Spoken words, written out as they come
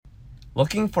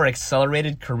Looking for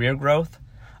accelerated career growth?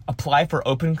 Apply for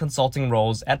open consulting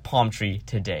roles at Palmtree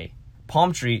today.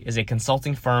 Palmtree is a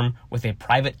consulting firm with a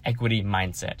private equity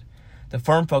mindset. The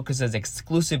firm focuses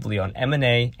exclusively on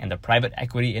M&A and the private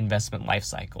equity investment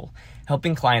lifecycle,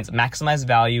 helping clients maximize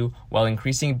value while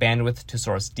increasing bandwidth to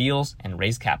source deals and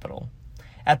raise capital.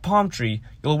 At Palmtree,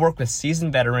 you'll work with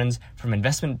seasoned veterans from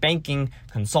investment banking,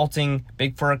 consulting,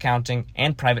 Big Four accounting,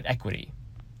 and private equity.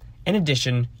 In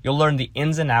addition, you'll learn the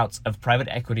ins and outs of private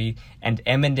equity and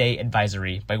M&A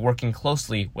advisory by working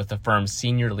closely with the firm's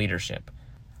senior leadership.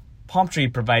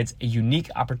 Palmtree provides a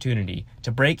unique opportunity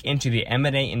to break into the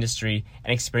M&A industry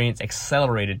and experience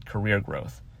accelerated career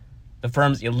growth. The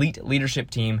firm's elite leadership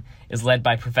team is led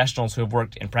by professionals who have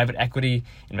worked in private equity,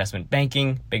 investment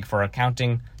banking, Big Four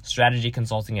accounting, strategy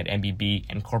consulting at MBB,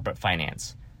 and corporate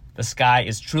finance. The sky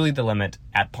is truly the limit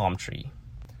at Palmtree.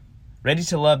 Ready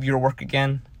to love your work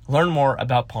again? Learn more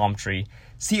about Palmtree,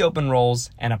 see open roles,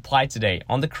 and apply today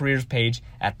on the careers page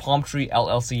at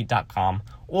palmtreellc.com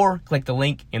or click the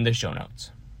link in the show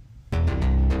notes.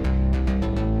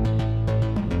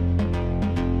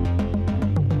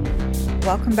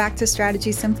 Welcome back to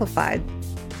Strategy Simplified.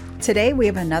 Today we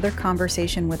have another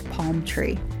conversation with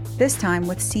Palmtree, this time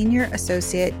with Senior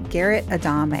Associate Garrett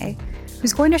Adame,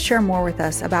 who's going to share more with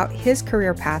us about his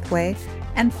career pathway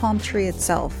and Palmtree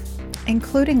itself,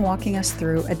 including walking us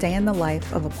through a day in the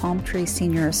life of a Palmtree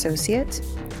Senior Associate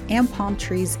and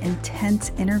Palmtree's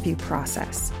intense interview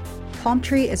process.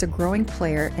 Palmtree is a growing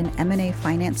player in M&A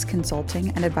finance consulting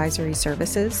and advisory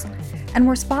services, and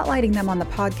we're spotlighting them on the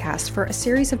podcast for a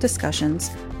series of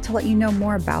discussions to let you know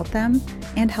more about them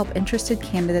and help interested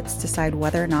candidates decide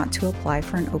whether or not to apply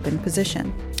for an open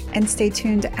position. And stay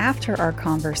tuned after our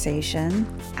conversation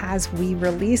as we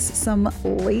release some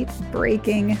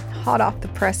late-breaking,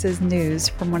 hot-off-the-presses news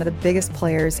from one of the biggest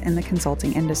players in the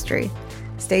consulting industry.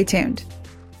 Stay tuned.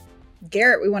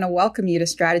 Garrett, we want to welcome you to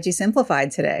Strategy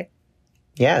Simplified today.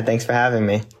 Yeah, thanks for having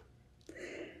me.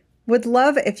 Would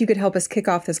love if you could help us kick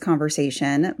off this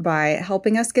conversation by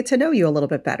helping us get to know you a little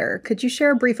bit better. Could you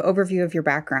share a brief overview of your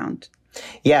background?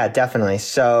 Yeah, definitely.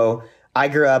 So I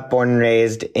grew up, born and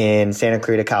raised in Santa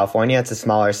Clarita, California. It's a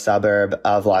smaller suburb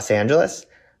of Los Angeles.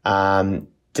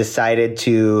 Decided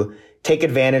to take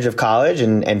advantage of college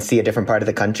and see a different part of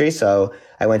the country. So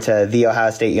I went to The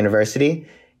Ohio State University,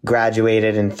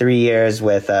 graduated in 3 years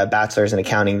with a bachelor's in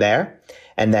accounting there,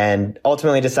 and then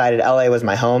ultimately decided LA was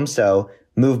my home. So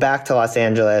moved back to Los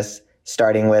Angeles,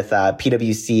 starting with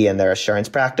PwC and their assurance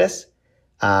practice.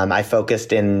 I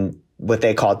focused in what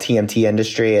they call TMT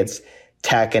industry. It's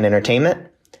tech and entertainment.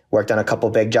 Worked on a couple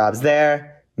big jobs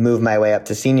there, moved my way up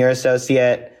to senior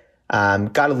associate.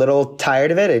 Got a little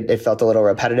tired of it. It felt a little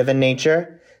repetitive in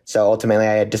nature. So ultimately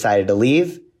I decided to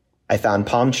leave. I found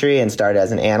Palmtree and started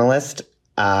as an analyst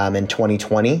in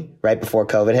 2020, right before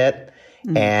COVID hit,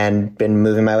 and been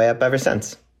moving my way up ever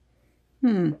since.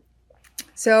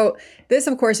 So this,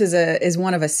 of course, is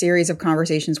one of a series of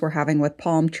conversations we're having with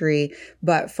Palmtree.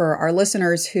 But for our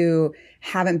listeners who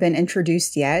haven't been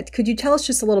introduced yet, could you tell us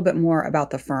just a little bit more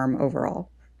about the firm overall?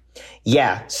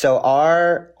 Yeah. So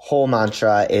our whole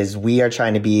mantra is we are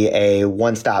trying to be a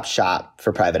one-stop shop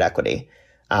for private equity.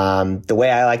 The way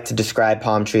I like to describe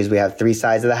Palmtree is we have three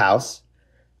sides of the house.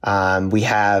 We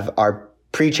have our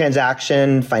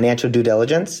pre-transaction financial due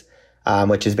diligence,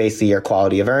 which is basically your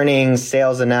quality of earnings,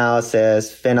 sales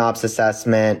analysis, FinOps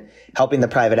assessment, helping the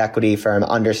private equity firm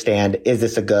understand, is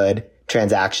this a good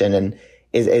transaction and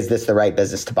is this the right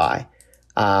business to buy?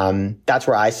 That's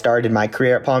where I started my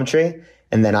career at Palmtree.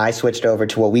 And then I switched over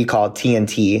to what we call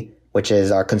TNT, which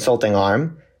is our consulting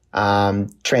arm,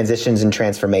 transitions and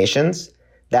transformations.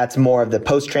 That's more of the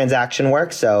post-transaction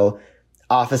work. So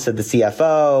office of the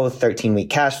CFO, 13-week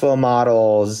cash flow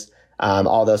models,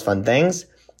 all those fun things.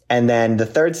 And then the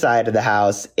third side of the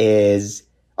house is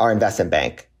our investment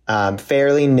bank.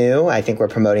 Fairly new. I think we're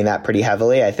promoting that pretty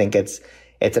heavily. I think it's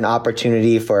an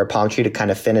opportunity for Palmtree to kind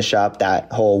of finish up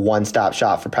that whole one-stop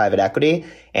shop for private equity.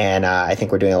 And I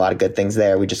think we're doing a lot of good things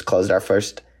there. We just closed our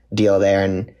first deal there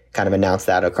and kind of announced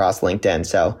that across LinkedIn.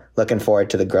 So looking forward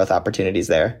to the growth opportunities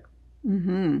there.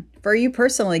 For you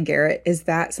personally, Garrett, is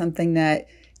that something that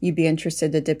you'd be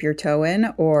interested to dip your toe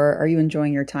in, or are you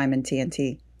enjoying your time in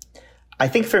TNT? I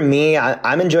think for me,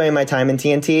 I'm enjoying my time in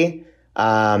TNT.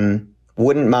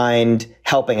 Wouldn't mind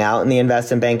helping out in the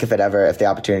investment bank if the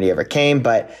opportunity ever came.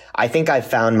 But I think I've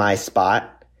found my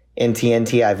spot in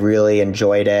TNT. I've really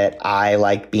enjoyed it. I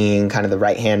like being kind of the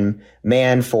right-hand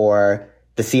man for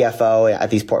the CFO at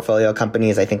these portfolio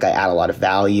companies. I think I add a lot of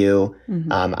value.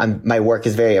 My work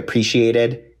is very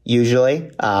appreciated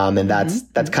usually. And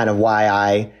that's kind of why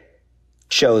I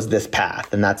chose this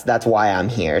path, and that's why I'm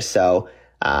here. So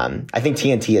I think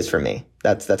TNT is for me.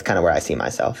 That's kind of where I see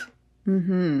myself.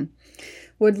 Mm-hmm.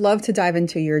 Would love to dive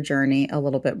into your journey a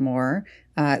little bit more.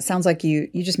 It sounds like you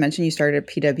just mentioned you started at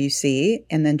PwC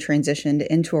and then transitioned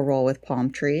into a role with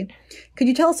Palm Tree. Could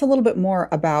you tell us a little bit more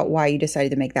about why you decided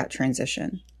to make that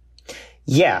transition?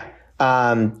 Yeah,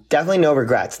 definitely no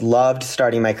regrets. Loved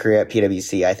starting my career at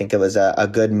PwC. I think it was a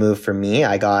good move for me.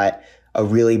 I got a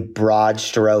really broad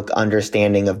stroke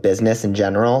understanding of business in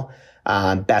general,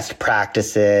 best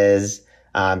practices.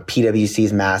 PwC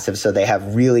is massive, so they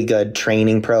have really good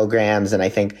training programs. And I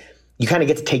think you kind of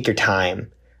get to take your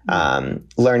time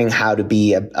learning how to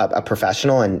be a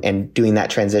professional and doing that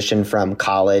transition from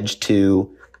college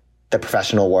to the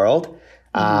professional world.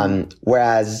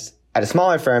 Whereas at a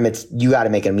smaller firm, you got to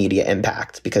make an immediate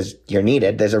impact because you're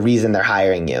needed. There's a reason they're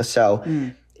hiring you. So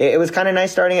it was kind of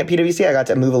nice starting at PwC. I got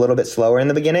to move a little bit slower in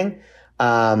the beginning.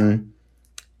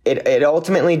 It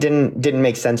ultimately didn't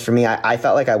make sense for me. I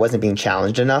felt like I wasn't being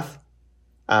challenged enough,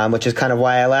 which is kind of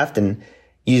why I left. And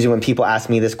usually when people ask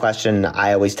me this question,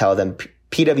 I always tell them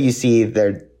PwC,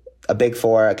 they're a Big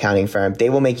Four accounting firm. They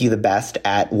will make you the best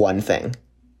at one thing.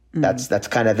 That's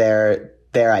kind of their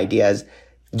ideas.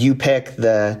 You pick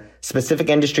the specific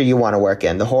industry you want to work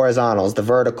in, the horizontals, the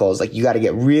verticals. Like you got to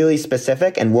get really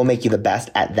specific, and we'll make you the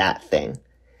best at that thing.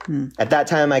 At that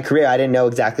time in my career, I didn't know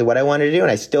exactly what I wanted to do,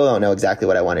 and I still don't know exactly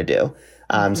what I want to do.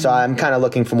 So I'm kind of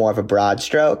looking for more of a broad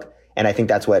stroke, and I think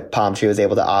that's what Palm Tree was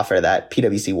able to offer that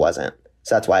PwC wasn't.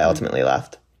 So that's why I ultimately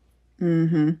left.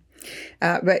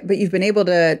 But you've been able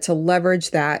to leverage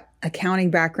that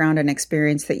accounting background and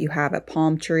experience that you have at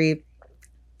Palm Tree.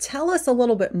 Tell us a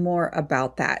little bit more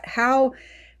about that. How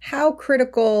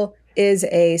critical is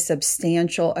a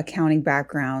substantial accounting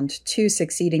background to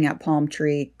succeeding at Palm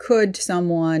Tree? Could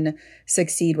someone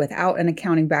succeed without an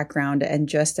accounting background and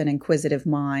just an inquisitive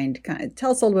mind?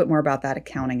 Tell us a little bit more about that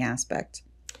accounting aspect.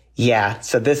 Yeah,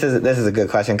 so this is a good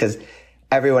question because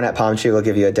everyone at Palm Tree will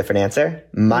give you a different answer.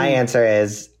 My answer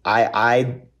is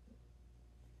I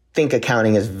think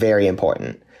accounting is very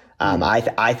important.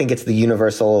 I think it's the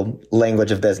universal language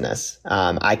of business.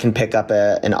 I can pick up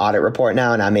an audit report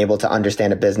now and I'm able to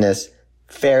understand a business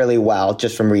fairly well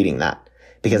just from reading that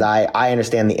because I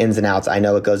understand the ins and outs. I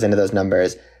know what goes into those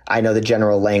numbers. I know the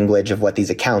general language of what these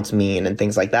accounts mean and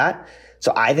things like that.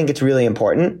 So I think it's really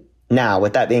important. Now,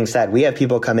 with that being said, we have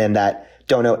people come in that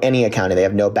don't know any accounting. They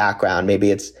have no background. Maybe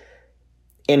it's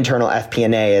internal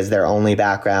FP&A is their only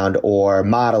background or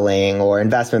modeling or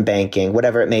investment banking,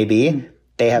 whatever it may be.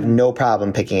 They have no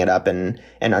problem picking it up and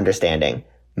understanding.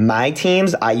 My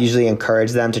teams, I usually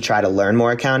encourage them to try to learn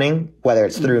more accounting, whether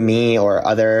it's through me or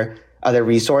other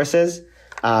resources,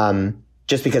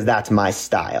 just because that's my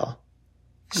style.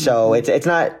 So it's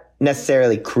not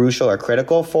necessarily crucial or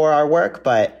critical for our work,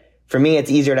 but for me,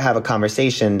 it's easier to have a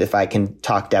conversation if I can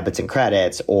talk debits and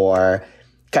credits, or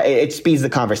it speeds the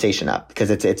conversation up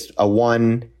because it's a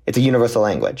universal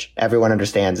language. Everyone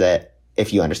understands it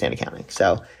if you understand accounting.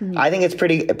 So I think it's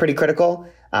pretty critical.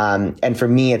 And for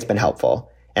me, it's been helpful.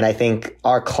 And I think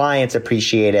our clients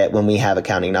appreciate it when we have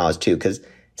accounting knowledge too, because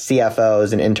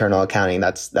CFOs and internal accounting,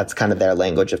 that's kind of their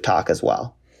language of talk as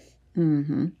well.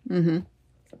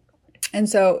 And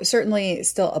so certainly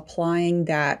still applying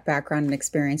that background and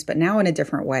experience, but now in a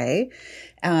different way.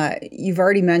 You've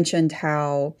already mentioned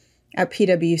how at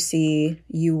PwC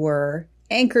you were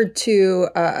anchored to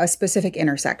a specific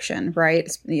intersection,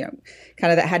 right?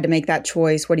 Kind of that had to make that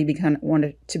choice. What do you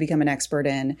wanted to become an expert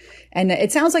in? And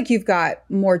it sounds like you've got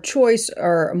more choice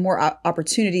or more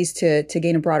opportunities to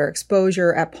gain a broader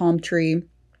exposure at Palm Tree.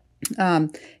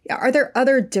 Are there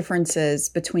other differences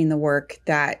between the work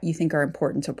that you think are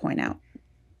important to point out?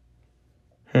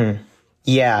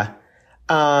 Yeah.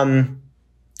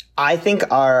 I think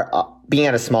being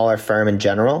at a smaller firm in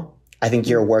general, I think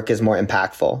your work is more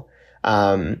impactful.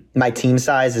 My team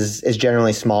size is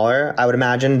generally smaller, I would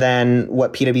imagine, than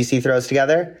what PwC throws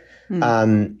together.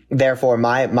 Therefore,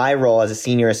 my role as a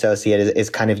senior associate is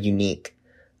kind of unique.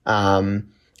 I'm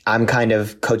kind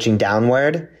of coaching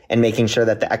downward and making sure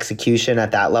that the execution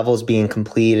at that level is being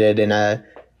completed in a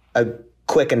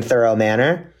quick and thorough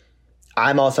manner.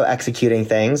 I'm also executing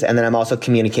things, and then I'm also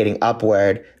communicating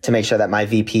upward to make sure that my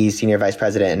VPs, senior vice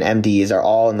president, and MDs are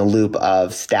all in the loop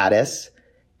of status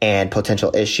and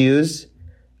potential issues,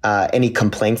 any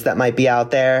complaints that might be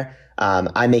out there.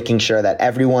 I'm making sure that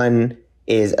everyone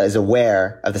is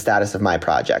aware of the status of my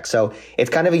project. So it's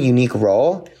kind of a unique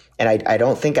role. And I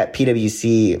don't think at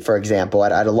PwC, for example,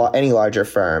 at any larger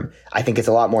firm, I think it's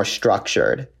a lot more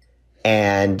structured.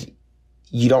 And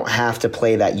you don't have to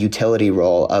play that utility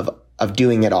role of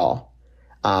doing it all.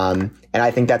 And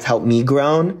I think that's helped me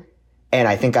grow. And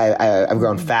I think I've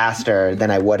grown faster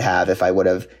than I would have if I would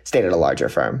have stayed at a larger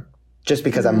firm, just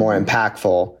because I'm more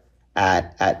impactful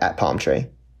at Palm Tree.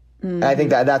 And I think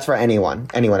that's for anyone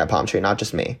at Palm Tree, not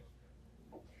just me.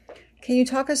 Can you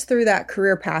talk us through that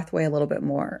career pathway a little bit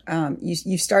more?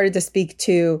 You started to speak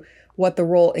to what the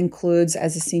role includes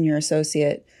as a senior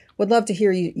associate. Would love to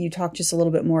hear you talk just a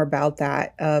little bit more about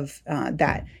that, of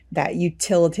that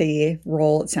utility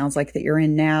role it sounds like that you're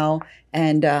in now.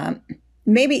 And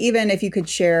maybe even if you could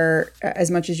share, as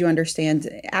much as you understand,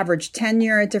 average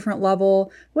tenure at different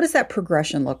level. What does that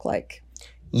progression look like?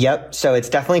 Yep. So it's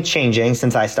definitely changing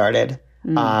since I started.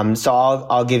 So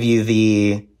I'll give you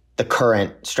the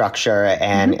current structure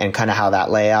and kind of how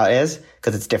that layout is,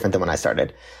 because it's different than when I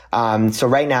started. So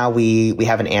right now we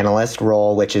have an analyst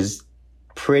role, which is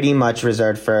pretty much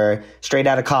reserved for straight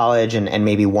out of college and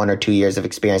maybe 1 or 2 years of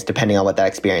experience, depending on what that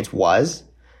experience was.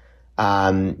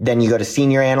 Then you go to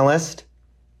senior analyst,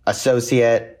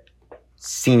 associate,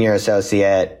 senior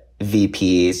associate,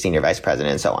 VP, senior vice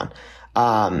president, and so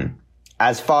on.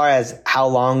 As far as how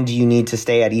long do you need to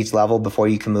stay at each level before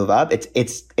you can move up,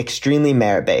 it's extremely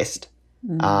merit-based,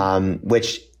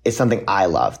 which is something I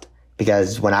loved,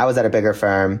 because when I was at a bigger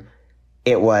firm,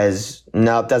 it was,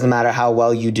 nope, doesn't matter how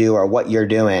well you do or what you're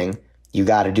doing, you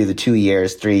got to do the 2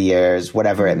 years, 3 years,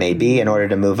 whatever it may be in order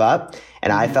to move up.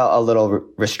 And I felt a little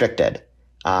restricted.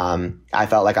 I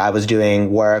felt like I was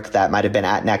doing work that might have been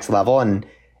at next level, and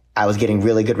I was getting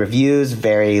really good reviews,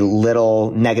 very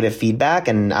little negative feedback.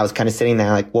 And I was kind of sitting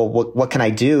there like, well, what can I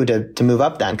do to move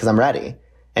up then? Cause I'm ready.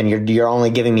 And you're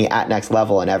only giving me at next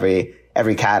level in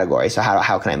every category. So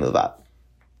how can I move up?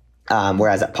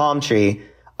 Whereas at Palm Tree,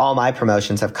 all my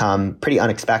promotions have come pretty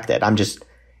unexpected. I'm just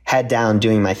head down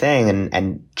doing my thing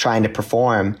and trying to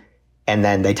perform. And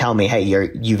then they tell me, hey,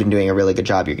 you've been doing a really good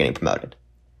job. You're getting promoted.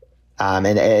 And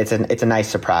it's a nice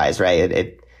surprise,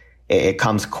 right? It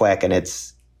comes quick, and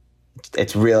it's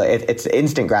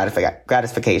instant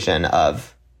gratification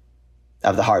of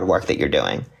the hard work that you're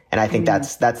doing. And I think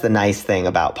that's the nice thing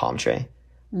about Palm Tree.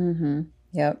 Mm-hmm.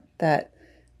 Yep.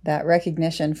 That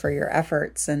recognition for your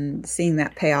efforts and seeing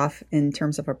that payoff in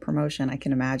terms of a promotion, I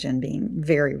can imagine being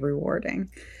very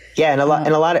rewarding. Yeah. And a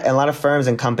lot of firms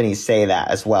and companies say that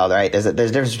as well, right? There's a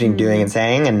difference between doing and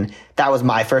saying. And that was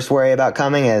my first worry about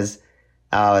coming, is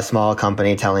a small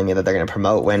company telling me that they're going to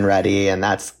promote when ready. And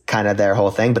that's kind of their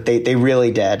whole thing, but they really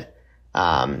did.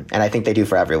 And I think they do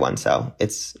for everyone. So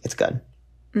it's good.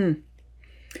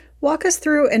 Walk us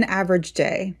through an average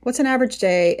day. What's an average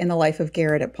day in the life of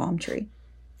Garrett at Palm Tree?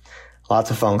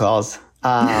 Lots of phone calls.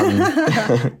 No,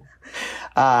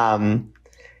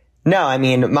 I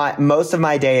mean, most of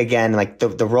my day, again, like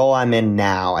the role I'm in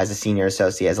now as a senior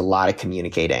associate, is a lot of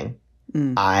communicating.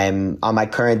 I'm on my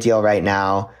current deal right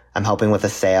now. I'm helping with a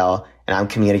sale, and I'm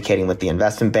communicating with the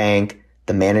investment bank,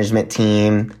 the management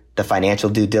team, the financial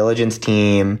due diligence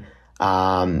team,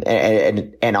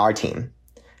 and our team.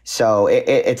 So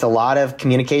it's a lot of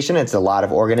communication. It's a lot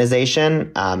of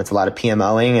organization. It's a lot of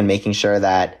PMOing and making sure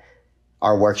that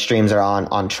our work streams are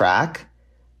on track.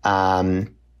 And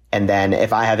then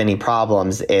if I have any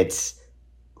problems, it's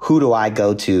who do I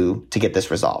go to get this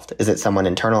resolved? Is it someone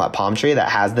internal at Palm Tree that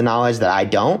has the knowledge that I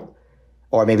don't,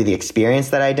 or maybe the experience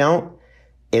that I don't?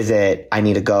 Is it I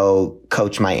need to go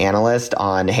coach my analyst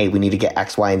on, hey, we need to get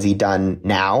X, Y, and Z done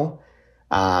now?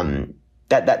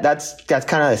 That's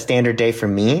kind of a standard day for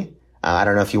me. I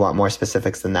don't know if you want more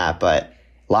specifics than that, but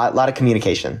a lot of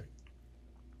communication.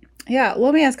 Yeah.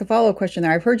 Let me ask a follow-up question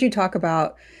there. I've heard you talk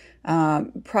about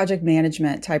project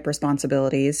management type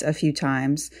responsibilities a few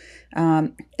times.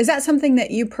 Is that something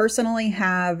that you personally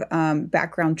have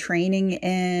background training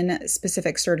in,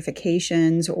 specific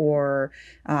certifications, or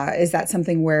is that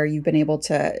something where you've been able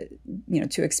to,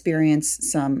 to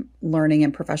experience some learning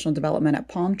and professional development at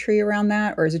Palm Tree around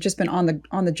that, or has it just been on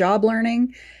the job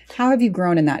learning? How have you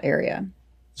grown in that area?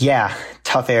 Yeah,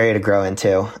 tough area to grow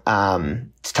into.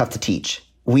 It's tough to teach.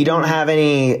 We don't have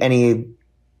any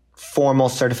formal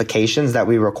certifications that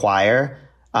we require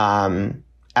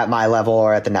at my level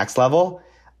or at the next level.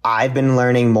 I've been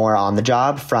learning more on the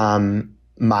job from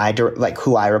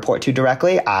who I report to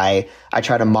directly. I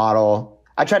try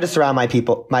to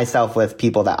surround myself with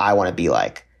people that I want to be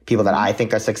like, people that I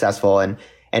think are successful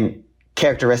and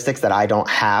characteristics that I don't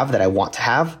have that I want to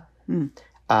have.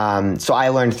 So I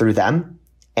learned through them,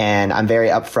 and I'm very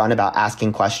upfront about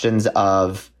asking questions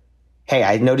of, hey,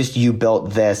 I noticed you built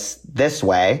this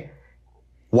way.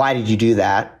 Why did you do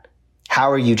that?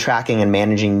 How are you tracking and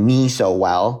managing me so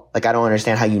well? Like, I don't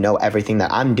understand how you know everything that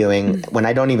I'm doing when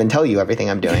I don't even tell you everything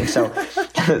I'm doing. So,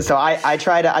 so I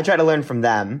try to learn from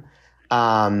them.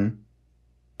 And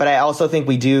But I also think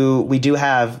we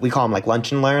call them like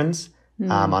lunch and learns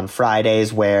on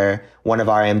Fridays, where one of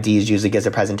our MDs usually gives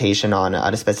a presentation on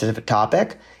a specific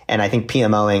topic. And I think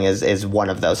PMOing is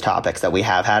one of those topics that we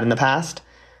have had in the past.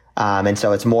 And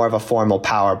so it's more of a formal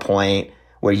PowerPoint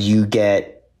where you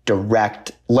get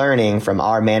direct learning from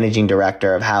our managing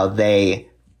director of how they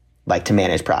like to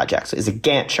manage projects. Is it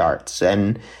Gantt charts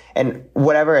and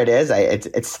whatever it is,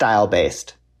 it's style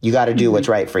based. You got to do what's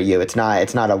right for you. It's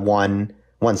not a one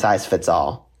size fits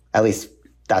all. At least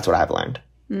that's what I've learned.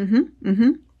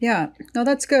 Yeah, no,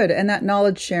 that's good. And that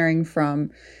knowledge sharing from,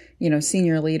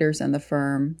 senior leaders in the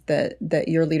firm, that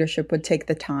your leadership would take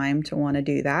the time to want to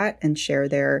do that and share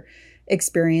their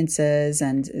experiences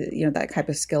and, that type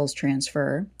of skills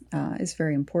transfer is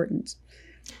very important.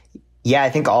 Yeah,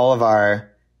 I think all of our,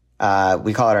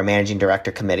 we call it our managing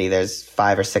director committee. There's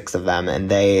 5 or 6 of them, and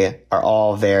they are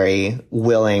all very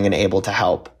willing and able to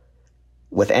help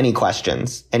with any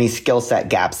questions, any skill set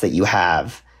gaps that you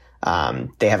have.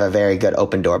 They have a very good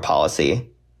open door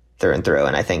policy through and through.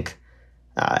 And I think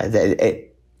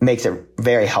it makes it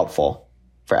very helpful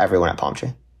for everyone at Palm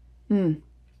Tree.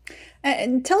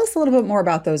 And tell us a little bit more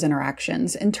about those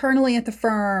interactions internally at the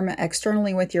firm,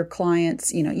 externally with your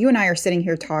clients. You and I are sitting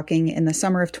here talking in the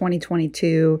summer of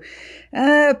 2022,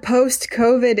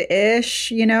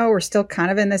 post-COVID-ish, we're still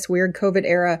kind of in this weird COVID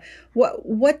era.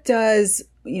 What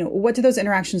do those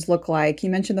interactions look like? You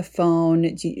mentioned the phone.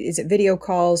 Is it video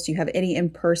calls? Do you have any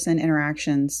in-person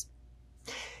interactions?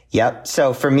 Yep.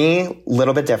 So for me, a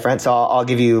little bit different. So I'll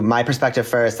give you my perspective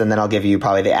first, and then I'll give you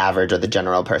probably the average or the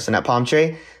general person at Palm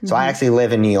Tree. So I actually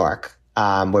live in New York,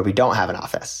 where we don't have an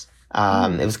office.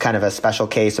 It was kind of a special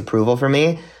case approval for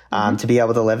me, to be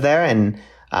able to live there. And,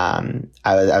 I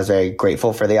was very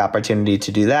grateful for the opportunity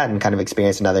to do that and kind of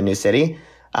experience another new city.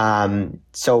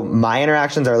 So my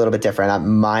interactions are a little bit different.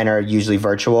 Mine are usually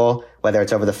virtual, whether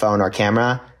it's over the phone or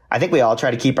camera. I think we all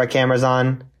try to keep our cameras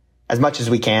on as much as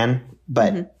we can,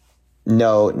 but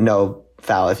no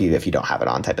foul if you don't have it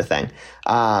on, type of thing.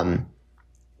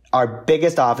 Our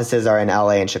biggest offices are in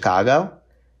LA and Chicago.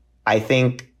 I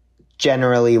think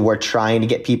generally we're trying to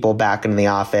get people back into the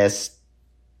office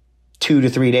 2 to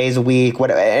 3 days a week.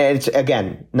 It's,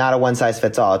 again, not a one size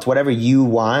fits all. It's whatever you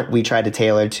want. We try to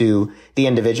tailor to the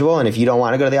individual. And if you don't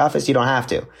want to go to the office, you don't have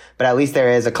to. But at least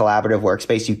there is a collaborative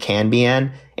workspace you can be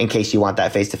in case you want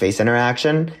that face-to-face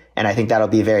interaction. And I think that'll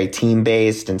be very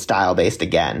team-based and style-based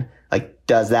again. Like,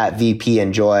 does that VP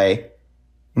enjoy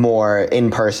more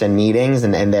in-person meetings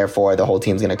and therefore the whole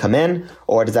team's going to come in?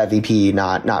 Or does that VP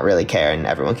not really care and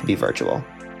everyone can be virtual?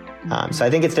 So I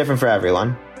think it's different for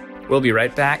everyone. We'll be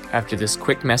right back after this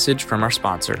quick message from our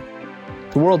sponsor.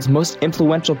 The world's most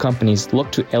influential companies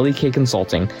look to LEK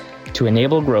Consulting to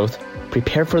enable growth,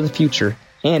 prepare for the future,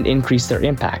 and increase their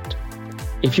impact.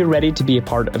 If you're ready to be a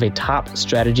part of a top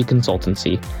strategy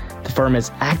consultancy, the firm is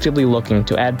actively looking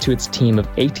to add to its team of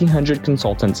 1,800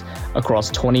 consultants across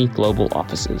 20 global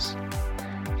offices.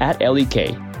 At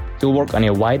LEK, you'll work on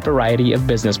a wide variety of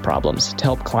business problems to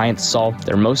help clients solve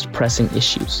their most pressing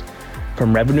issues,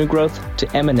 from revenue growth to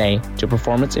M&A to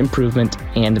performance improvement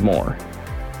and more.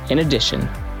 In addition,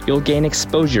 you'll gain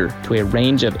exposure to a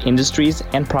range of industries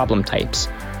and problem types,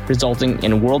 resulting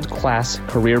in world-class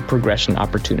career progression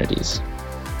opportunities.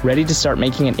 Ready to start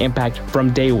making an impact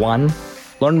from day one?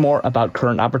 Learn more about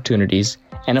current opportunities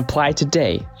and apply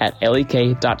today at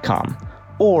lek.com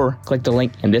or click the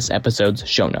link in this episode's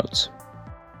show notes.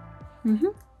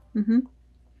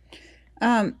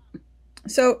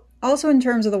 So also in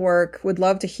terms of the work, would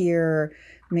love to hear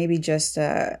maybe just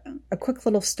a quick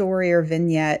little story or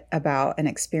vignette about an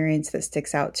experience that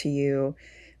sticks out to you,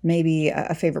 maybe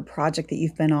a favorite project that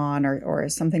you've been on or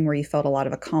something where you felt a lot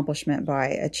of accomplishment by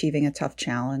achieving a tough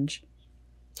challenge.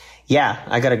 Yeah,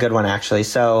 I got a good one actually.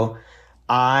 So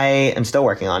I am still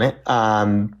working on it,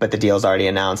 but the deal's already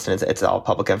announced and it's all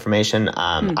public information.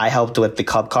 I helped with the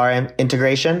Club Car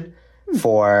integration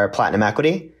for Platinum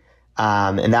Equity.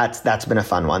 And that's been a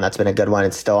fun one. That's been a good one.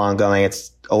 It's still ongoing.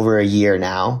 It's over a year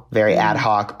now, very ad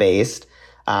hoc based.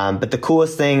 But the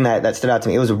coolest thing that stood out to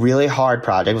me, it was a really hard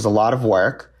project. It was a lot of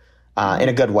work, in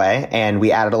a good way. And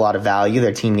we added a lot of value.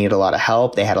 Their team needed a lot of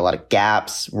help. They had a lot of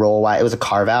gaps, role wise. It was a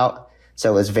carve out.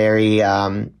 So it was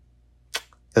a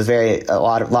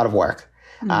lot of work.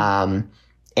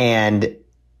 And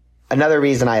another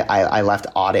reason I left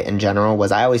audit in general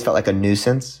was I always felt like a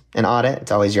nuisance in audit.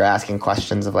 It's always you're asking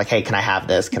questions of like, hey, can I have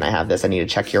this? Can I have this? I need to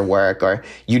check your work, or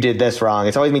you did this wrong.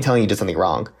 It's always me telling you did something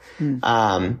wrong.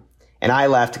 And I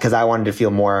left because I wanted to feel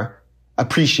more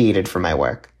appreciated for my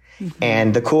work.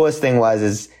 And the coolest thing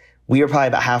is we were probably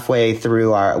about halfway through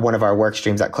one of our work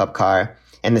streams at Club Car.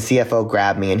 And the CFO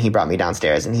grabbed me and he brought me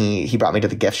downstairs and he brought me to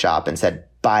the gift shop and said,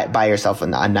 buy yourself a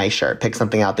nice shirt, pick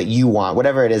something out that you want,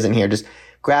 whatever it is in here, just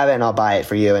grab it and I'll buy it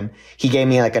for you. And he gave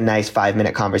me like a nice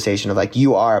 5-minute conversation of like,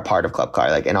 you are a part of Club Car,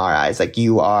 like in our eyes, like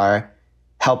you are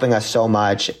helping us so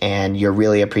much and you're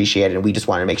really appreciated. And we just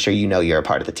want to make sure you know you're a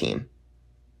part of the team.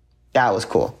 That was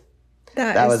cool.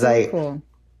 That was so like, cool.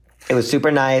 It was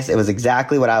super nice. It was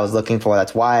exactly what I was looking for.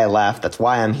 That's why I left. That's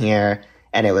why I'm here.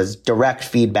 And it was direct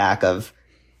feedback of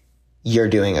you're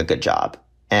doing a good job.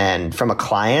 And from a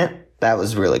client, that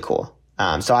was really cool.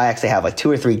 So I actually have like 2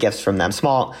 or 3 gifts from them,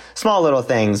 small little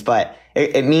things, but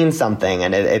it means something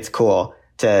and it's cool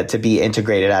to be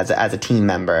integrated as a team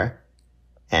member.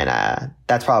 And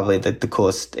that's probably the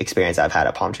coolest experience I've had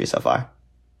at Palm Tree so far.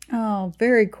 Oh,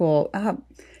 very cool.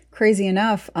 Crazy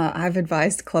enough, I've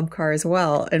advised Club Car as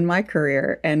well in my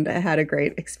career, and I had a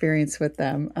great experience with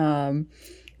them. Oh,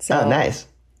 nice.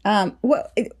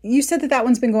 Well, you said that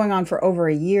one's been going on for over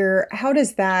a year. How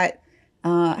does that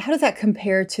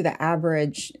compare to the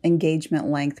average engagement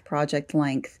length, project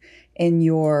length in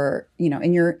your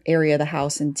area of the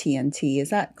house in TNT?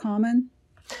 Is that common?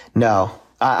 No,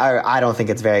 I don't think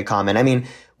it's very common. I mean,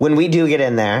 when we do get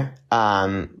in there,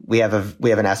 we have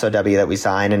an SOW that we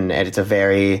sign, and it's a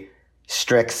very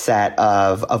strict set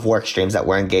of work streams that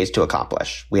we're engaged to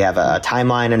accomplish. We have a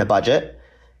timeline and a budget.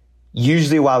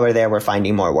 Usually while we're there, we're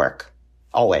finding more work.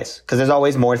 Always. Because there's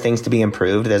always more things to be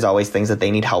improved. There's always things that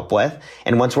they need help with.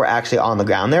 And once we're actually on the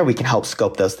ground there, we can help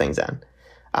scope those things in.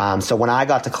 So when I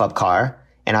got to Club Car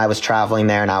and I was traveling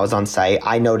there and I was on site,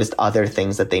 I noticed other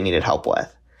things that they needed help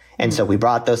with. And so we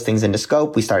brought those things into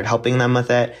scope. We started helping them with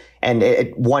it. And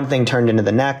one thing turned into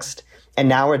the next. And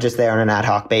now we're just there on an ad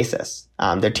hoc basis.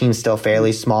 Their team's still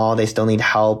fairly small. They still need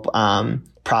help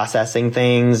processing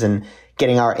things and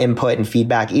getting our input and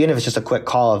feedback, even if it's just a quick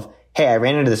call of, hey, I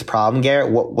ran into this problem,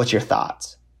 Garrett. What's your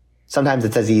thoughts? Sometimes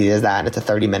it's as easy as that, and it's a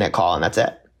 30-minute call, and that's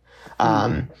it.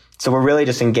 So we're really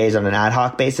just engaged on an ad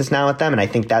hoc basis now with them, and I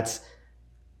think that's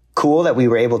cool that we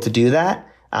were able to do that.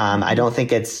 I don't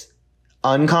think it's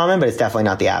uncommon, but it's definitely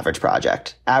not the average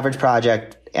project. Average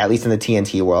project, at least in the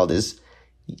TNT world, is,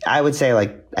 I would say,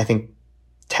 I think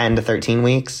 10 to 13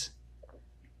 weeks.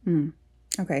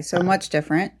 Okay, so much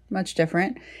different.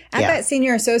 At that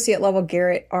senior associate level,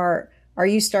 Garrett, are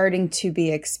you starting to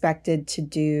be expected to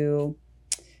do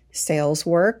sales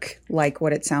work, like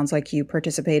what it sounds like you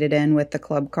participated in with the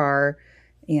Club Car,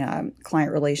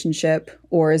 client relationship,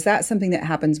 or is that something that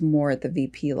happens more at the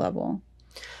VP level?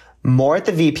 More at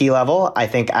the VP level. I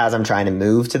think as I'm trying to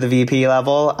move to the VP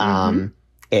level,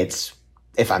 it's,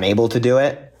 if I'm able to do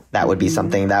it, that would be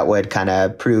something that would kind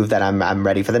of prove that I'm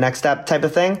ready for the next step type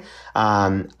of thing.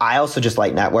 I also just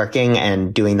like networking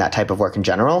and doing that type of work in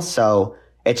general. So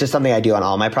it's just something I do on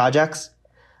all my projects.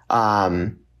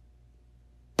 But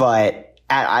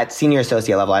at senior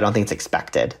associate level, I don't think it's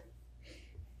expected.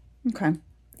 Okay.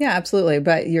 Yeah, absolutely.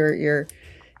 But you're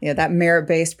that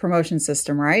merit-based promotion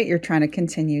system, right? You're trying to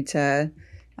continue to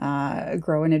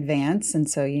grow and advance. And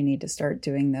so you need to start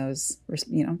doing those,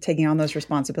 taking on those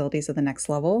responsibilities at the next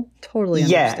level. Totally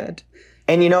understood.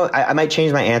 And, I might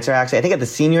change my answer, actually. I think at the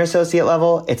senior associate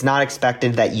level, it's not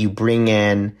expected that you bring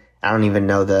in, I don't even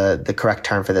know the correct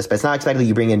term for this, but it's not expected that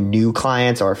you bring in new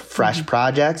clients or fresh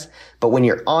projects. But when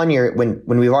you're when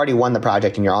we've already won the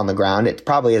project and you're on the ground, it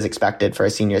probably is expected for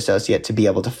a senior associate to be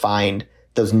able to find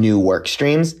those new work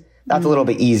streams. That's a little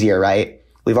bit easier, right?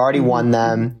 We've already won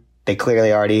them. They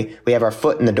clearly we have our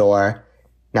foot in the door.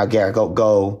 Now, Garrett,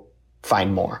 go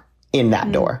find more in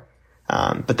that door.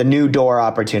 But the new door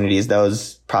opportunities,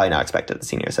 those probably not expected at the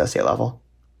senior associate level.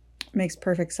 Makes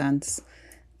perfect sense.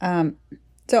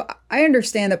 So I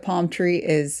understand that Palm Tree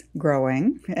is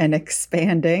growing and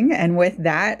expanding, and with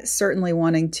that, certainly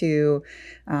wanting to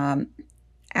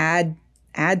add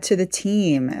to the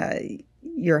team.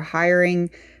 You're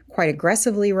hiring quite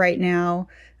aggressively right now.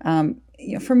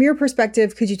 From your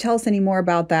perspective, could you tell us any more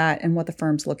about that and what the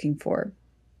firm's looking for?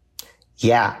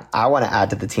 Yeah, I want to add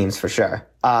to the teams for sure.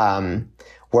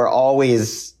 We're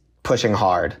always pushing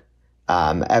hard.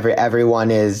 We're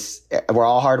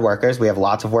all hard workers. We have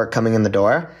lots of work coming in the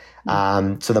door.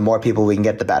 So the more people we can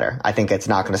get, the better. I think it's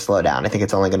not going to slow down. I think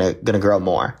it's only going to grow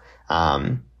more.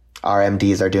 Our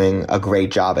MDs are doing a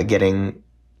great job at getting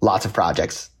lots of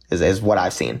projects is what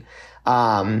I've seen.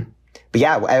 But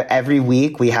yeah, every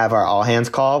week we have our all hands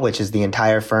call, which is the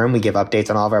entire firm. We give updates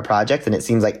on all of our projects. And it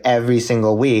seems like every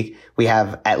single week we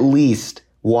have at least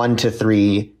 1 to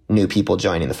 3 new people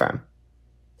joining the firm.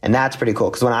 And that's pretty cool.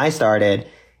 Because when I started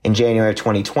in January of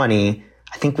 2020,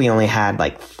 I think we only had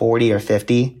 40 or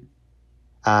 50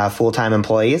 full-time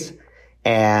employees.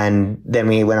 And then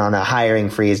we went on a hiring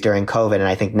freeze during COVID. And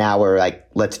I think now we're like,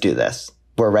 let's do this.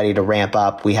 We're ready to ramp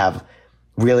up. We have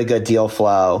really good deal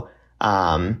flow.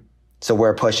 So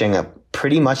we're pushing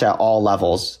pretty much at all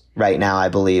levels right now, I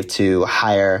believe, to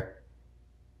hire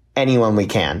anyone we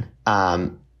can.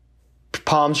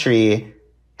 Palm Tree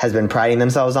has been priding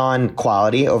themselves on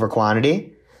quality over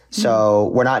quantity. So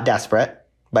we're not desperate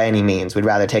by any means. We'd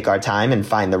rather take our time and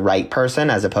find the right person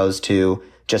as opposed to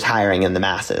just hiring in the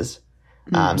masses.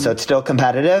 So it's still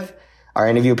competitive. Our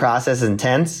interview process is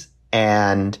intense,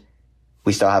 and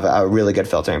we still have a really good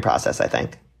filtering process, I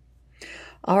think.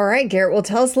 All right, Garrett. Well,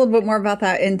 tell us a little bit more about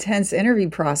that intense interview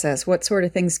process. What sort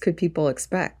of things could people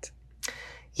expect?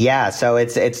 Yeah, so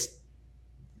it's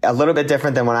a little bit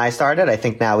different than when I started. I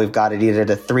think now we've got it either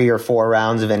to 3 or 4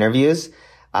 rounds of interviews.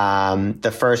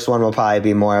 The first one will probably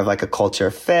be more of like a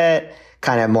culture fit,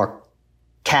 kind of more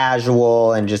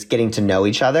casual and just getting to know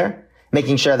each other,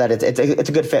 making sure that it's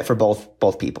a good fit for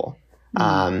both people.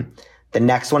 The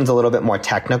next one's a little bit more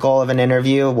technical of an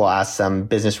interview. We'll ask some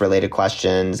business related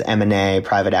questions, M&A,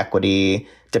 private equity,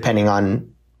 depending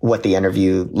on what the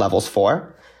interview level's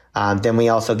for. Then we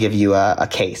also give you a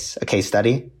case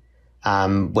study,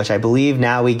 which I believe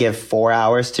now we give 4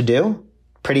 hours to do.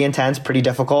 Pretty intense, pretty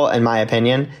difficult, in my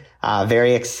opinion.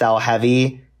 Very Excel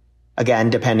heavy, again,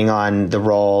 depending on the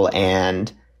role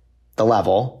and the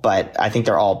level, but I think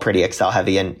they're all pretty Excel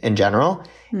heavy in general.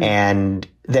 And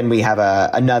then we have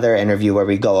another interview where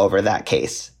we go over that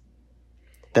case.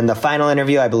 Then the final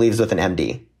interview, I believe, is with an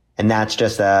MD. And that's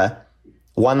just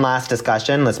one last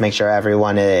discussion. Let's make sure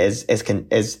everyone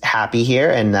is happy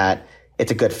here and that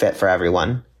it's a good fit for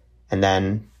everyone. And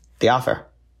then the offer.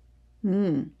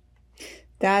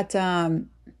 That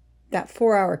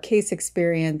 4-hour case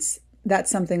experience,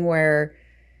 that's something where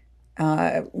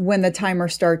when the timer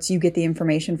starts, you get the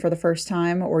information for the first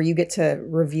time, or you get to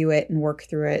review it and work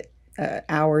through it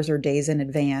hours or days in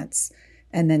advance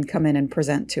and then come in and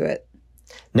present to it.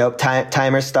 Nope.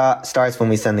 Timer starts when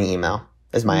we send the email,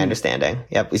 is my understanding.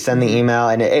 Yep. We send the email,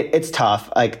 and it's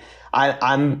tough. Like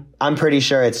I'm pretty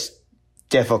sure it's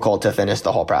difficult to finish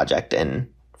the whole project in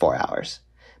 4 hours,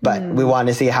 but we want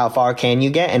to see how far can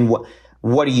you get and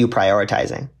what are you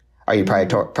prioritizing? Are you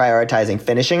prioritizing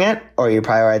finishing it, or are you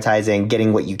prioritizing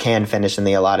getting what you can finish in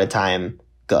the allotted time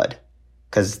good?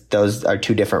 Because those are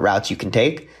 2 different routes you can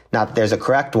take. Not that there's a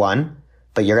correct one,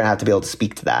 but you're going to have to be able to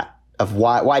speak to that of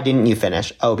why didn't you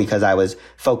finish? Oh, because I was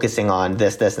focusing on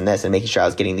this, and this, and making sure I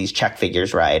was getting these check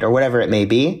figures right, or whatever it may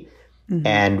be.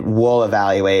 And we'll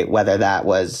evaluate whether that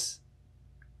was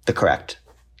the correct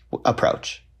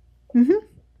approach.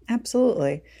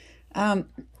 Absolutely.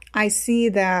 I see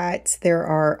that there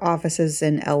are offices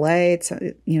in LA. It's,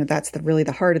 that's really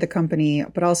the heart of the company,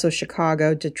 but also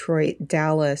Chicago, Detroit,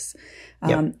 Dallas.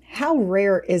 How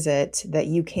rare is it that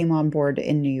you came on board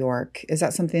in New York? Is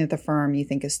that something that the firm you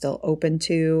think is still open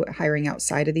to hiring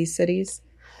outside of these cities?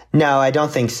 No, I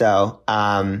don't think so.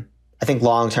 I think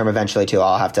long term, eventually too,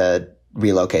 I'll have to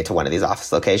relocate to one of these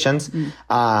office locations.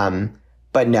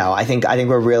 But no, I think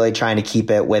we're really trying to keep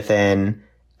it within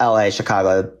LA,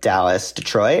 Chicago, Dallas,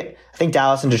 Detroit. I think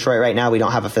Dallas and Detroit right now, we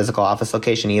don't have a physical office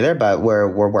location either, but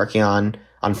we're working on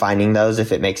finding those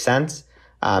if it makes sense.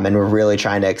 And we're really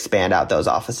trying to expand out those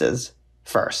offices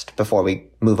first before we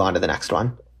move on to the next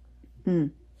one.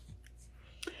 And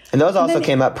those also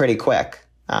came up pretty quick.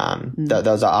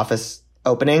 Those office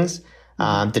openings.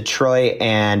 Detroit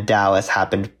and Dallas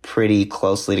happened pretty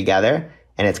closely together.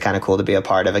 And it's kind of cool to be a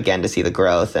part of, again, to see the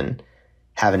growth and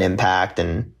have an impact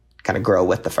and kind of grow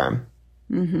with the firm.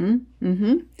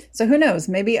 So who knows?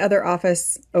 Maybe other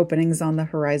office openings on the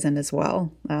horizon as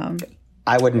well.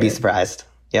 I wouldn't be surprised.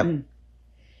 Yep.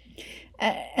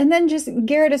 And then just,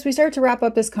 Garrett, as we start to wrap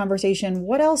up this conversation,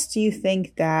 what else do you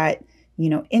think that,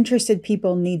 interested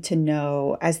people need to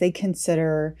know as they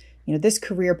consider, this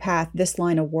career path, this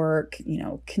line of work,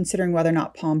 considering whether or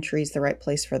not Palm Tree is the right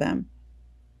place for them?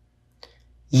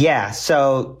 Yeah.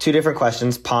 So 2 different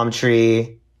questions. Palm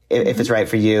Tree, if it's right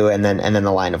for you, and then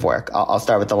the line of work. I'll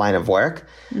start with the line of work.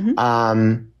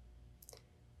 One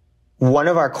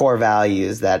of our core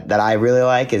values that I really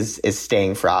like is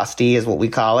staying frosty, is what we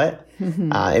call it.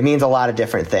 It means a lot of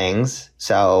different things.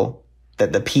 So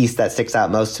the piece that sticks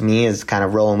out most to me is kind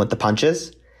of rolling with the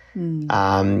punches. You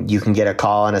can get a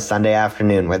call on a Sunday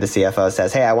afternoon where the CFO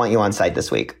says, "Hey, I want you on site this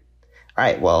week." All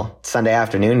right, well, Sunday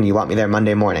afternoon, you want me there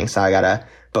Monday morning. So I got to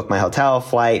book my hotel,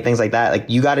 flight, things like that. Like,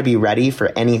 you got to be ready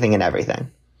for anything and everything.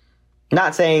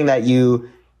 Not saying that you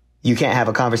can't have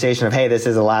a conversation of, "Hey, this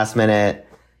is a last minute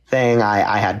thing.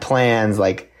 I had plans,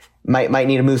 like might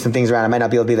need to move some things around. I might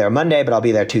not be able to be there Monday, but I'll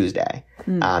be there Tuesday."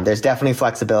 There's definitely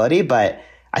flexibility, but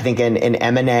I think in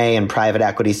M&A and private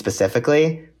equity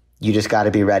specifically, you just got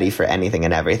to be ready for anything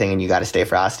and everything, and you got to stay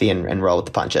frosty and roll with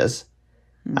the punches.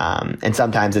 And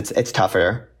sometimes it's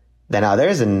tougher than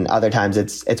others, and other times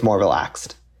it's more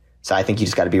relaxed. So I think you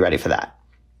just got to be ready for that.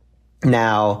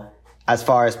 Now, as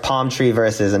far as Palm Tree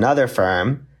versus another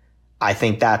firm, I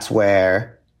think that's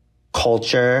where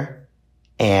culture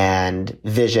and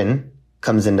vision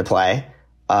comes into play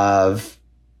of,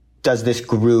 does this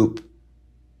group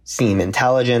seem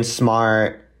intelligent,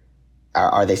 smart?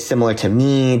 Are they similar to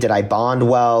me? Did I bond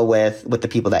well with the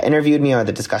people that interviewed me or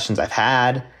the discussions I've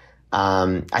had?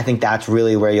 I think that's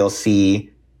really where you'll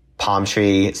see Palm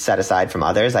Tree set aside from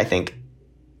others. I think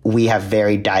we have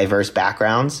very diverse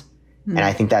backgrounds, and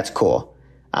I think that's cool.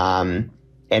 And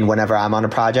whenever I'm on a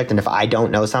project, and if I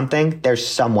don't know something, there's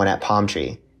someone at Palm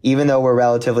Tree. Even though we're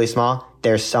relatively small,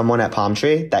 there's someone at Palm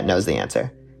Tree that knows the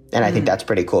answer. And I think that's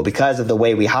pretty cool. Because of the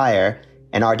way we hire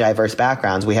and our diverse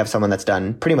backgrounds, we have someone that's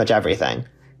done pretty much everything.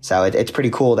 So it's pretty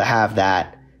cool to have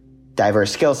that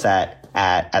diverse skill set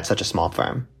at such a small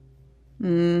firm.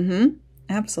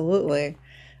 Absolutely.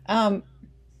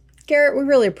 Garrett, we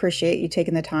really appreciate you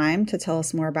taking the time to tell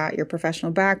us more about your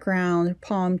professional background,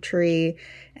 Palm Tree,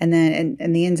 and then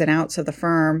and the ins and outs of the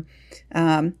firm.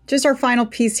 Just our final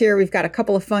piece here, we've got a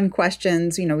couple of fun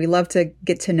questions. You know, we love to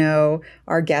get to know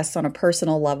our guests on a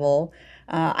personal level.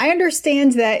 I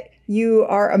understand that you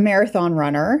are a marathon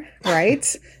runner,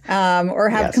 right? Or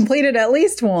have completed at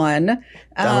least one.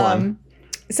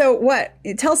 So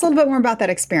tell us a little bit more about that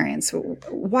experience.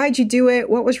 Why'd you do it?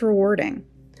 What was rewarding?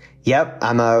 Yep.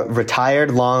 I'm a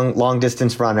retired long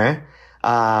distance runner.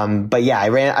 But yeah, I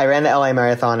ran the LA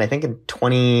Marathon, I think in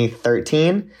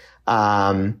 2013.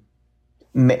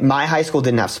 My high school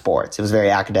didn't have sports. It was very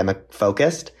academic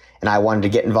focused, and I wanted to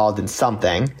get involved in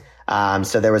something.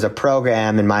 So there was a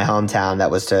program in my hometown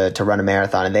that was to run a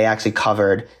marathon, and they actually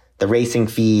covered the racing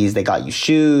fees. They got you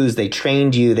shoes. They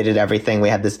trained you. They did everything. We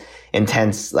had this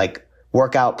intense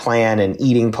workout plan and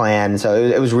eating plan. So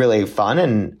it was really fun,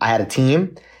 and I had a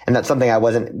team, and that's something I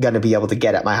wasn't going to be able to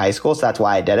get at my high school. So that's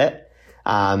why I did it.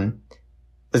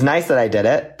 It was nice that I did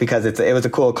it because it was a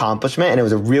cool accomplishment, and it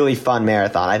was a really fun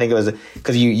marathon. I think it was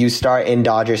because you start in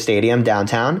Dodger Stadium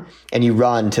downtown and you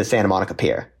run to Santa Monica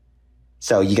Pier.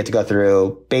 So you get to go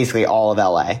through basically all of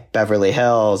LA, Beverly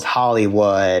Hills,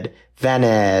 Hollywood,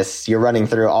 Venice. You're running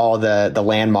through all the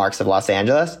landmarks of Los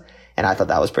Angeles. And I thought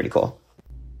that was pretty cool.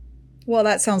 Well,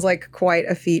 that sounds like quite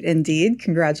a feat indeed.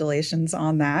 Congratulations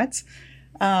on that.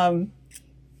 And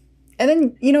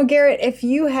then, Garrett, if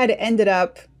you had ended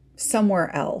up somewhere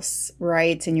else,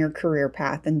 right, in your career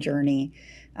path and journey,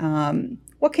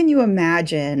 what can you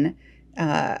imagine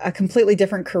a completely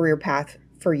different career path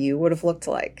for you would have looked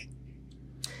like?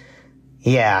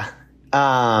 Yeah.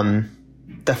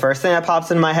 The first thing that pops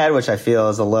into my head, which I feel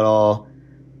is a little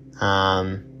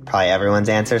probably everyone's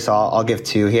answer, so I'll give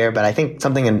two here, but I think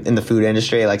something in the food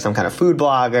industry, like some kind of food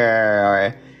blogger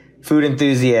or food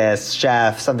enthusiast,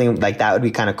 chef, something like that would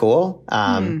be kind of cool.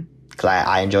 Because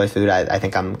I enjoy food. I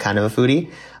think I'm kind of a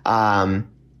foodie.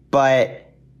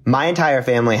 But my entire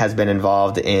family has been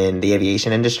involved in the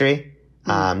aviation industry.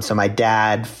 So my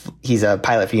dad, he's a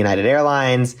pilot for United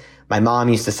Airlines. My mom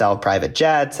used to sell private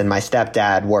jets, and my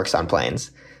stepdad works on planes.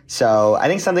 So I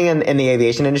think something in the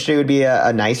aviation industry would be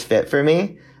a nice fit for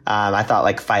me. I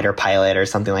thought fighter pilot or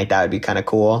something like that would be kind of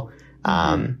cool.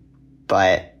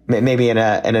 But maybe in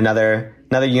another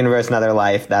universe, another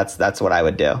life, that's what I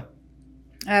would do.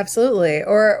 Absolutely.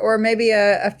 Or maybe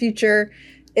a future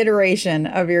iteration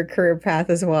of your career path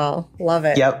as well. Love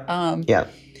it. Yep.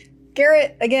 Yep.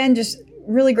 Garrett, again, just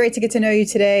really great to get to know you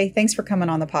today. Thanks for coming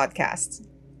on the podcast.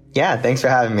 Yeah, thanks for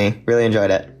having me. Really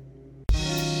enjoyed it.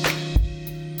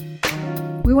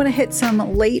 We want to hit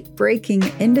some late breaking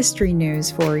industry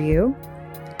news for you.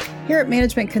 Here at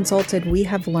Management Consulted, we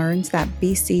have learned that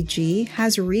BCG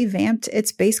has revamped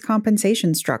its base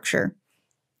compensation structure.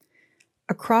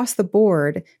 Across the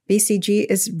board, BCG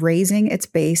is raising its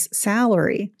base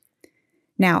salary.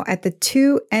 Now, at the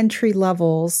two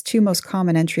most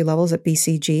common entry levels at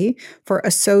BCG, for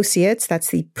associates, that's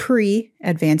the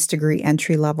pre-advanced degree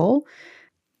entry level,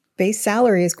 base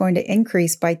salary is going to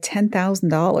increase by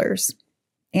 $10,000.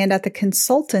 And at the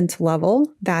consultant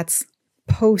level, that's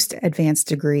post-advanced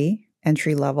degree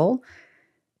entry level,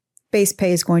 base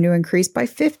pay is going to increase by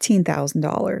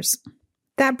 $15,000.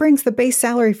 That brings the base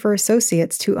salary for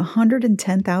associates to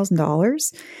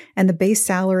 $110,000 and the base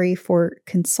salary for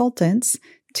consultants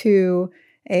to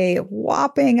a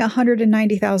whopping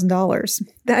 $190,000.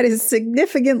 That is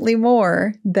significantly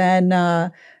more than,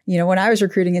 when I was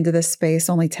recruiting into this space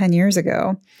only 10 years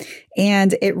ago.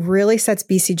 And it really sets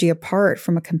BCG apart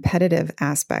from a competitive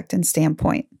aspect and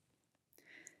standpoint.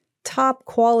 Top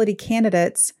quality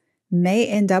candidates may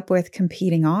end up with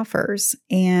competing offers,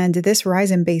 and this rise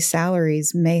in base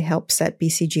salaries may help set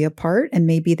BCG apart and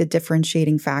may be the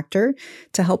differentiating factor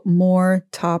to help more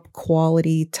top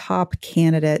quality, top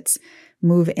candidates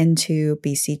move into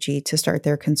BCG to start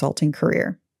their consulting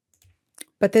career.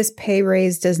 But this pay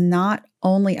raise does not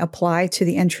only apply to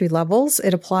the entry levels,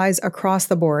 it applies across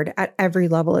the board at every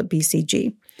level at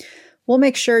BCG. We'll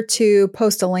make sure to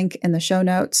post a link in the show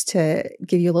notes to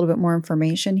give you a little bit more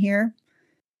information here.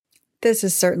 This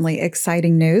is certainly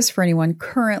exciting news for anyone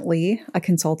currently a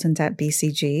consultant at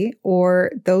BCG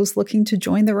or those looking to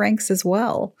join the ranks as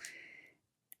well.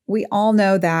 We all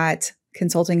know that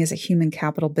consulting is a human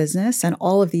capital business, and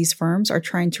all of these firms are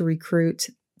trying to recruit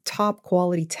top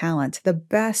quality talent, the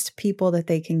best people that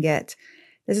they can get.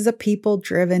 This is a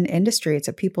people-driven industry. It's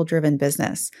a people-driven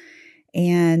business.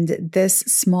 And this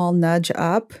small nudge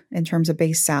up in terms of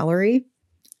base salary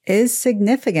is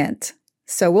significant.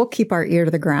 So we'll keep our ear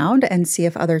to the ground and see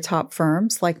if other top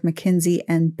firms like McKinsey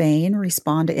and Bain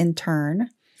respond in turn.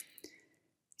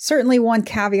 Certainly one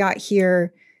caveat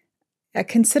here, a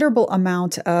considerable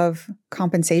amount of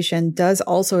compensation does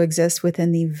also exist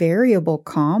within the variable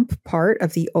comp part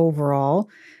of the overall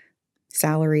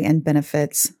salary and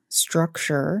benefits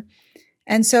structure.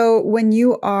 And so when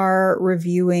you are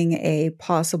reviewing a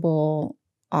possible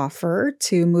offer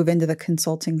to move into the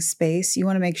consulting space, you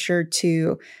want to make sure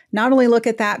to not only look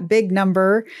at that big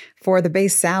number for the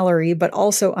base salary, but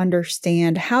also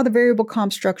understand how the variable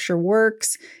comp structure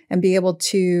works and be able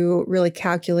to really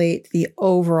calculate the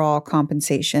overall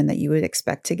compensation that you would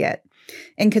expect to get.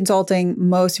 In consulting,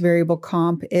 most variable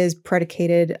comp is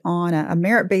predicated on a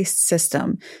merit-based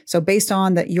system. So based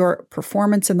on your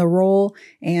performance in the role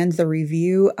and the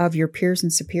review of your peers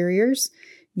and superiors,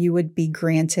 you would be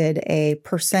granted a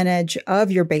percentage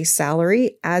of your base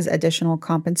salary as additional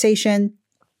compensation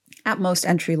at most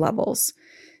entry levels.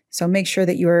 So make sure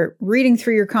that you're reading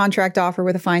through your contract offer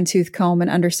with a fine-tooth comb and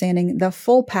understanding the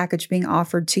full package being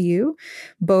offered to you,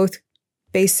 both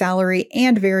base salary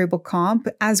and variable comp,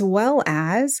 as well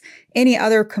as any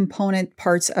other component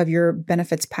parts of your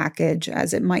benefits package,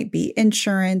 as it might be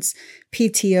insurance,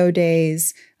 PTO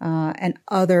days, and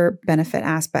other benefit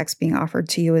aspects being offered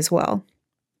to you as well.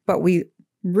 But we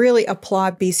really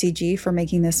applaud BCG for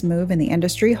making this move in the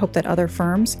industry. Hope that other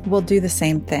firms will do the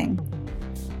same thing.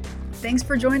 Thanks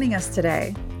for joining us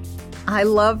today. I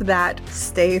love that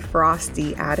stay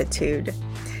frosty attitude.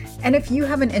 And if you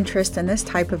have an interest in this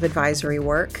type of advisory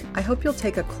work, I hope you'll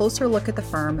take a closer look at the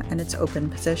firm and its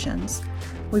open positions.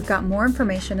 We've got more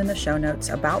information in the show notes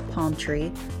about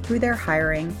Palmtree, who they're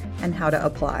hiring, and how to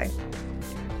apply.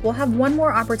 We'll have one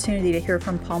more opportunity to hear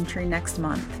from Palmtree next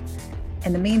month.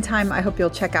 In the meantime, I hope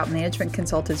you'll check out Management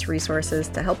Consultants resources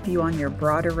to help you on your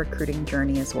broader recruiting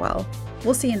journey as well.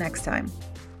 We'll see you next time.